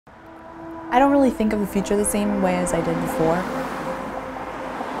I don't really think of the future the same way as I did before.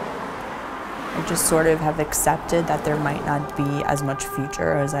 I just sort of have accepted that there might not be as much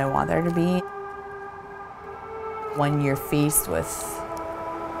future as I want there to be. When you're faced with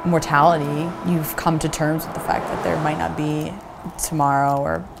mortality, you've come to terms with the fact that there might not be tomorrow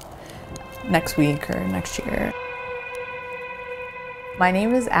or next week or next year. My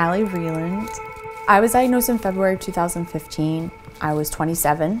name is Allie Vreeland. I was diagnosed in February of 2015. I was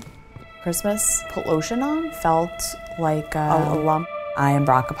 27. Christmas, put lotion on, felt like a lump. I am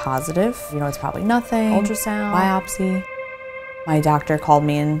BRCA positive. You know, it's probably nothing. Ultrasound, biopsy. My doctor called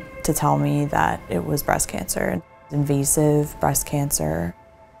me in to tell me that it was breast cancer. Invasive breast cancer,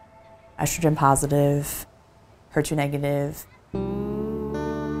 estrogen positive, HER2 negative.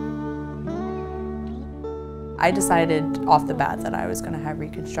 I decided off the bat that I was going to have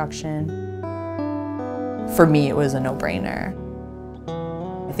reconstruction. For me, it was a no-brainer.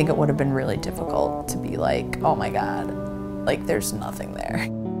 I think it would have been really difficult to be like, oh my God, like there's nothing there.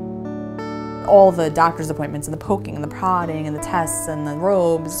 All the doctor's appointments and the poking and the prodding and the tests and the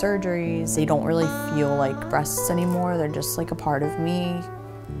robes, surgeries, they don't really feel like breasts anymore. They're just like a part of me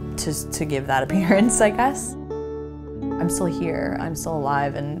to give that appearance, I guess. I'm still here, I'm still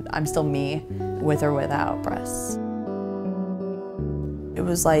alive, and I'm still me, with or without breasts. It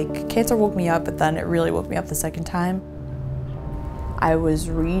was like cancer woke me up, but then it really woke me up the second time. I was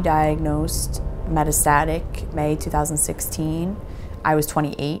re-diagnosed metastatic May 2016. I was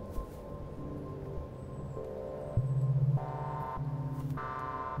 28.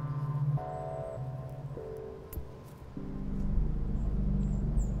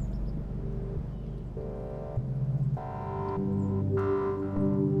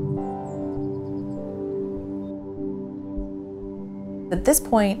 At this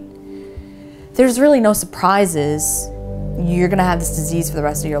point, there's really no surprises. You're gonna have this disease for the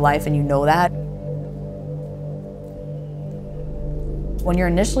rest of your life, and you know that. When you're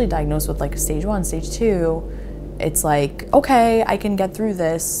initially diagnosed with like stage 1, stage 2, it's like, okay, I can get through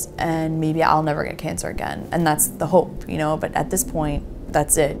this and maybe I'll never get cancer again. And that's the hope, you know, but at this point,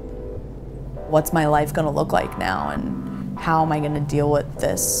 that's it. What's my life gonna look like now, and how am I gonna deal with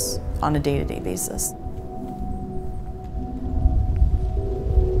this on a day-to-day basis?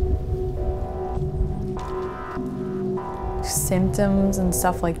 Symptoms and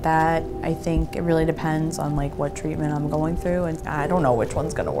stuff like that, I think it really depends on like what treatment I'm going through, and I don't know which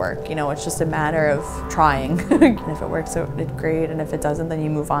one's gonna work. You know, it's just a matter of trying. And if it works, it's great, and if it doesn't, then you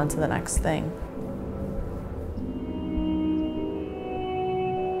move on to the next thing.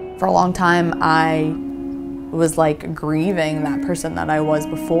 For a long time, I was like grieving that person that I was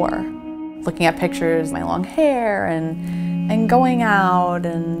before. Looking at pictures, my long hair, and going out,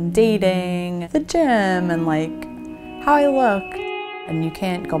 and dating, the gym, and like how I look, and you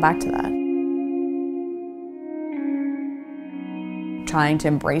can't go back to that. Trying to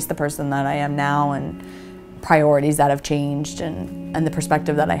embrace the person that I am now, and priorities that have changed, and the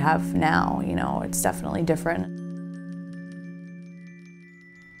perspective that I have now, you know, it's definitely different.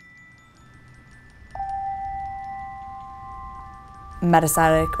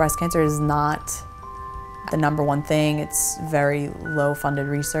 Metastatic breast cancer is not the #1 thing. It's very low-funded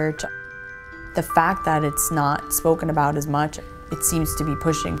research. The fact that it's not spoken about as much, it seems to be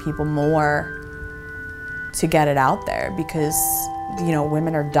pushing people more to get it out there, because, you know,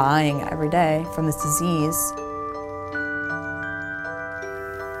 women are dying every day from this disease.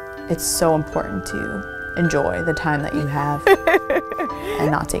 It's so important to enjoy the time that you have and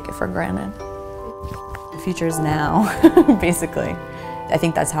not take it for granted. The future is now, basically. I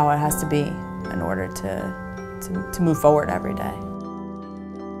think that's how it has to be in order to move forward every day.